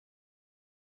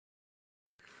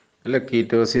അല്ല,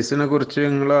 കീറ്റോസിസിനെ കുറിച്ച്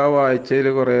നിങ്ങൾ ആ വായിച്ചതിൽ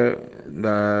കുറേ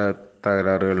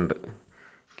തകരാറുകളുണ്ട്.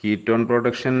 കീറ്റോൺ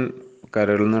പ്രൊഡക്ഷൻ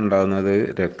കരളിൽ നിന്നുണ്ടാകുന്നത്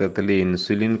രക്തത്തിൽ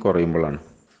ഇൻസുലിൻ കുറയുമ്പോഴാണ്.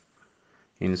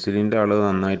 ഇൻസുലിൻ്റെ അളവ്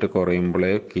നന്നായിട്ട്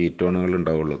കുറയുമ്പോഴേ കീറ്റോണുകൾ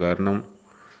ഉണ്ടാവുള്ളൂ. കാരണം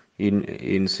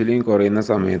ഇൻസുലിൻ കുറയുന്ന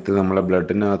സമയത്ത് നമ്മളെ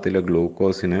ബ്ലഡിനകത്തിലെ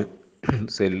ഗ്ലൂക്കോസിന്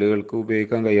സെല്ലുകൾക്ക്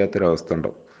ഉപയോഗിക്കാൻ കഴിയാത്തൊരവസ്ഥ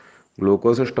ഉണ്ടാവും.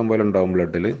 ഗ്ലൂക്കോസ് ഇഷ്ടം പോലെ ഉണ്ടാവും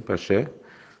ബ്ലഡിൽ, പക്ഷേ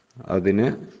അതിന്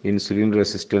ഇൻസുലിൻ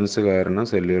റെസിസ്റ്റൻസ് കാരണം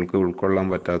സെല്ലുകൾക്ക് ഉൾക്കൊള്ളാൻ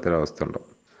പറ്റാത്തൊരവസ്ഥ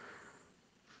ഉണ്ടാവും.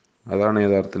 അതാണ്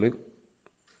യഥാർത്ഥത്തിൽ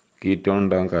കീറ്റോൺ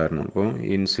ഉണ്ടാകാൻ കാരണം. അപ്പോൾ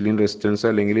ഇൻസുലിൻ റെസിസ്റ്റൻസ്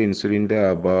അല്ലെങ്കിൽ ഇൻസുലിൻ്റെ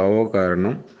അഭാവം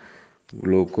കാരണം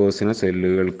ഗ്ലൂക്കോസിനെ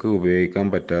സെല്ലുകൾക്ക് ഉപയോഗിക്കാൻ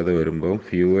പറ്റാതെ വരുമ്പോൾ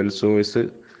ഫ്യൂവൽ സോഴ്സ്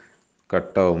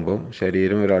കട്ടാവുമ്പോൾ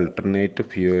ശരീരം ഒരു അൾട്ടർനേറ്റ്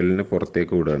ഫ്യൂവലിന്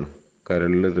പുറത്തേക്ക് വിടുകയാണ്.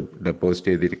 കരളിൽ ഡെപ്പോസിറ്റ്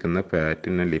ചെയ്തിരിക്കുന്ന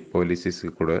ഫാറ്റിനെ ലിപ്പോലിസിസ്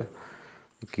കൂടെ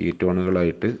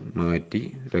കീറ്റോണുകളായിട്ട് മാറ്റി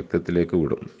രക്തത്തിലേക്ക്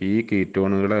വിടും. ഈ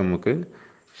കീറ്റോണുകളെ നമുക്ക്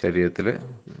ശരീരത്തിലെ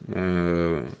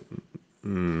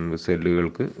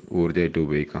സെല്ലുകൾക്ക് ഊർജ്ജമായിട്ട്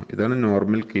ഉപയോഗിക്കാം. ഇതാണ്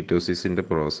നോർമൽ കീറ്റോസിസിൻ്റെ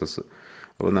പ്രോസസ്സ്.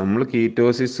 അപ്പോൾ നമ്മൾ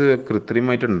കീറ്റോസിസ്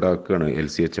കൃത്രിമമായിട്ട് ഉണ്ടാക്കുകയാണ്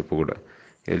LCHF കൂടെ.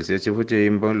 LCHF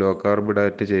ചെയ്യുമ്പോൾ ലോ കാർബ്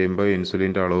ഡയറ്റ് ചെയ്യുമ്പോൾ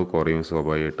ഇൻസുലിൻ്റെ അളവ് കുറയും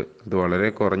സ്വാഭാവികമായിട്ട്. അത് വളരെ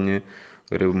കുറഞ്ഞ്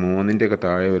ഒരു 3-ൻ്റെ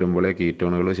താഴെ വരുമ്പോഴേ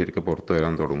കീറ്റോണുകൾ ശരിക്കും പുറത്ത്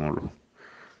വരാൻ തുടങ്ങുള്ളൂ.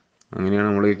 അങ്ങനെയാണ്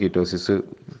നമ്മൾ ഈ കീറ്റോസിസ്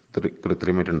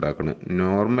കൃത്രിമമായിട്ട് ഉണ്ടാക്കുന്നത്.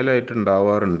 നോർമലായിട്ട്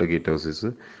ഉണ്ടാവാറുണ്ട് കീറ്റോസിസ്.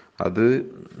 അത്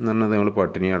എന്ന് പറഞ്ഞാൽ നമ്മൾ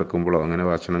പട്ടിണി കിടക്കുമ്പോഴോ അങ്ങനെ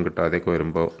ഭക്ഷണം കിട്ടാതെയൊക്കെ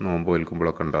വരുമ്പോൾ നോമ്പ്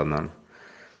വലിക്കുമ്പോഴൊക്കെ ഉണ്ടാകുന്നതാണ്.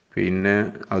 പിന്നെ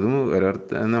അതും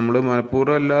നമ്മൾ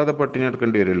മനഃപൂർവ്വം അല്ലാതെ പട്ടിണി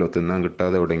കിടക്കേണ്ടി വരുമല്ലോ, തിന്നാൻ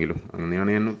കിട്ടാതെ എവിടെയെങ്കിലും. അങ്ങനെയാണ്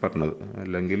ഞാൻ പറഞ്ഞത്.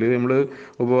 അല്ലെങ്കിൽ നമ്മൾ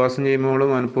ഉപവാസം ചെയ്യുമ്പോൾ നമ്മൾ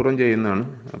മനഃപൂർവ്വം ചെയ്യുന്നതാണ്.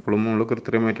 അപ്പോഴും നമ്മൾ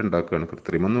കൃത്രിമമായിട്ട് ഉണ്ടാക്കുകയാണ്.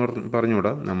 കൃത്രിമം എന്ന്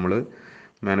പറഞ്ഞുകൂടാ, നമ്മൾ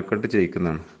മെനക്കെട്ട്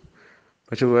ചെയ്യിക്കുന്നതാണ്.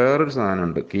 പക്ഷെ വേറൊരു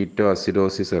സാധനമുണ്ട്, കീറ്റോ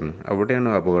അസിഡോസിസ് ആണ്. അവിടെയാണ്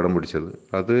അപകടം പിടിച്ചത്.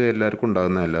 അത് എല്ലാവർക്കും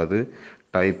ഉണ്ടാകുന്നതല്ല. അത്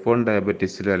ടൈപ്പ് 1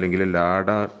 ഡയബറ്റീസിൽ അല്ലെങ്കിൽ ലാഡ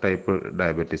ടൈപ്പ്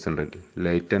ഡയബറ്റീസ് ഉണ്ട്,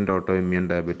 ലൈറ്റൻ്റ് auto immune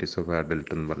diabetes of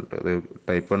adult എന്ന് പറഞ്ഞിട്ട്. അത്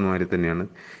ടൈപ്പ് 1 മാതിരി തന്നെയാണ്.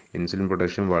 ഇൻസുലിൻ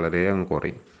പ്രൊഡക്ഷൻ വളരെ അങ്ങ്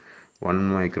കുറയും 1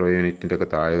 മൈക്രോ യൂണിറ്റിൻ്റെ ഒക്കെ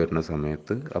താഴെ വരുന്ന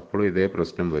സമയത്ത്. അപ്പോഴും ഇതേ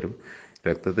പ്രശ്നം വരും.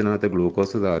 രക്തത്തിനകത്ത്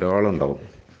ഗ്ലൂക്കോസ് ധാരാളം ഉണ്ടാവും,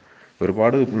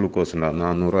 ഒരുപാട് ഗ്ലൂക്കോസ് ഉണ്ടാവും,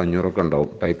 400-500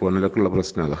 ഉണ്ടാവും. ടൈപ്പ് 1 ഉള്ള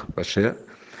പ്രശ്നം അതാണ്. പക്ഷേ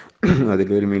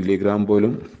അതിലൊരു മില്ലിഗ്രാം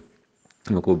പോലും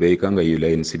നമുക്ക് ഉപയോഗിക്കാൻ കഴിയില്ല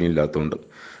ഇൻസുലിൻ ഇല്ലാത്തതുകൊണ്ട്.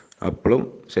 അപ്പോഴും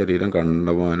ശരീരം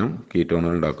കണ്ടമാനം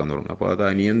കീറ്റോണുകൾ ഉണ്ടാക്കാൻ തുടങ്ങും. അപ്പോൾ അത്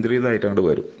അനിയന്ത്രിതമായിട്ടാണ്ട്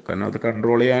വരും. കാരണം അത്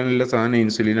കൺട്രോൾ ചെയ്യാനുള്ള സാധനം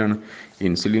ഇൻസുലിനാണ്.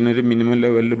 ഇൻസുലിൻ ഒരു മിനിമം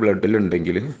ലെവലിൽ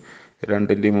ബ്ലഡിലുണ്ടെങ്കിൽ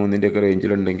 2-3 ഒക്കെ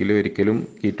റേഞ്ചിലുണ്ടെങ്കിൽ ഒരിക്കലും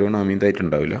കീറ്റോൺ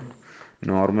അമിതമായിട്ടുണ്ടാവില്ല,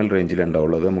 നോർമൽ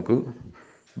റേഞ്ചിലുണ്ടാവുള്ളൂ. അത് നമുക്ക്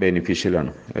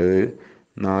ബെനിഫിഷ്യലാണ്. അത്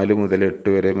 4 മുതൽ 8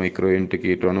 വരെ മൈക്രോ യൂണിറ്റ്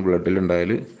കീറ്റോൺ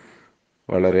ബ്ലഡിലുണ്ടായാൽ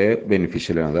വളരെ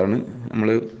ബെനിഫിഷ്യലാണ്. അതാണ് നമ്മൾ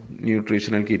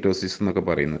ന്യൂട്രീഷണൽ കീറ്റോസിസ് എന്നൊക്കെ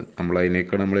പറയുന്നത്.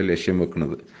 അതിനേക്കാണ് നമ്മൾ ലക്ഷ്യം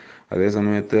വെക്കുന്നത്. അതേ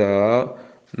സമയത്ത്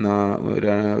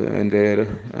എൻ്റെ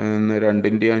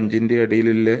 2-ൻ്റെയും 5-ൻ്റെയും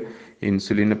ഇടയിലുള്ള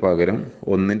ഇൻസുലിന് പകരം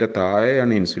 1-ൻ്റെ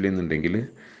താഴെയാണ് ഇൻസുലിൻ എന്നുണ്ടെങ്കിൽ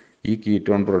ഈ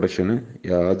കീറ്റോൺ പ്രൊഡക്ഷന്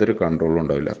യാതൊരു കൺട്രോളും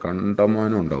ഉണ്ടാവില്ല,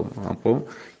 കണ്ടമാനം ഉണ്ടാവും. അപ്പോൾ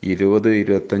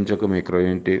 20-25 മൈക്രോ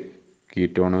യൂണിറ്റ്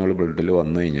കീറ്റോണുകൾ ബ്ലഡിൽ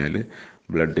വന്നു കഴിഞ്ഞാൽ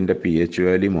ബ്ലഡിൻ്റെ pH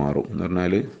വാല്യൂ മാറും. എന്ന്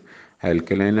പറഞ്ഞാൽ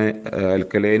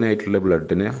ആൽക്കലൈനായിട്ടുള്ള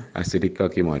ബ്ലഡിനെ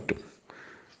അസിഡിക്കാക്കി മാറ്റും.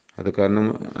 അത് കാരണം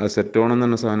അസെറ്റോൺ എന്ന്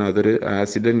പറഞ്ഞ സാധനം അതൊരു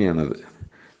ആസിഡ് തന്നെയാണത്.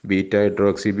 ബീറ്റ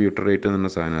ഹൈഡ്രോക്സി ബ്യൂട്ടറേറ്റ് എന്ന്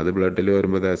പറഞ്ഞ സാധനം അത് ബ്ലഡിൽ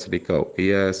വരുമ്പോൾ അത് ആസിഡിക് ആവും. ഈ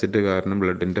ആസിഡ് കാരണം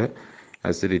ബ്ലഡിൻ്റെ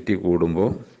അസിഡിറ്റി കൂടുമ്പോൾ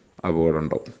അപകടം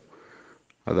ഉണ്ടാവും.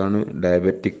 അതാണ്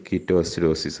ഡയബറ്റിക്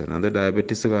കീറ്റോസിഡോസിസ്. അത്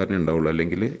ഡയബറ്റീസ് കാരണം ഉണ്ടാവുള്ളൂ,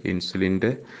 അല്ലെങ്കിൽ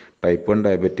ഇൻസുലിൻ്റെ ടൈപ്പ് 1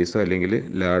 ഡയബറ്റീസോ അല്ലെങ്കിൽ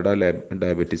ലാഡ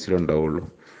ഡയബറ്റീസിലോ ഉണ്ടാവുള്ളൂ.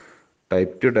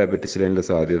 ടൈപ്പ് 2 ഡയബറ്റീസിലുള്ള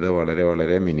സാധ്യത വളരെ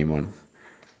വളരെ മിനിമമാണ്.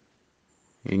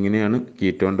 ഇങ്ങനെയാണ്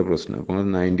കീറ്റോണിൻ്റെ പ്രശ്നം. അപ്പോൾ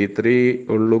 93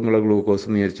 ഉള്ളൂ നിങ്ങളെ ഗ്ലൂക്കോസ്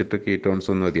എന്ന് വിചാരിച്ചിട്ട് കീറ്റോൺസ്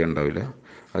ഒന്നും അധികം ഉണ്ടാവില്ല.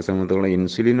 ആ സമയത്ത് നിങ്ങളെ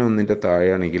ഇൻസുലിൻ 1-ൻ്റെ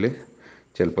താഴെയാണെങ്കിൽ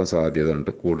ചിലപ്പോൾ സാധ്യത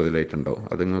ഉണ്ട്, കൂടുതലായിട്ടുണ്ടാവും.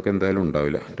 അത് നിങ്ങൾക്ക് എന്തായാലും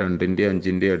ഉണ്ടാവില്ല. 2-ൻ്റെയും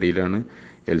 5-ൻ്റെയും ഇടയിലാണ്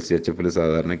LCHFൽ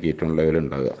സാധാരണ കീറ്റോൺ ലെവൽ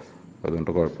ഉണ്ടാവുക.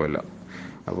 അതുകൊണ്ട് കുഴപ്പമില്ല.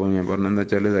 അപ്പോൾ ഞാൻ പറഞ്ഞതെന്ന്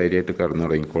വെച്ചാൽ ധൈര്യമായിട്ട് കടന്നു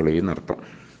തുടങ്ങിക്കോളൂ ഈ നടത്തം.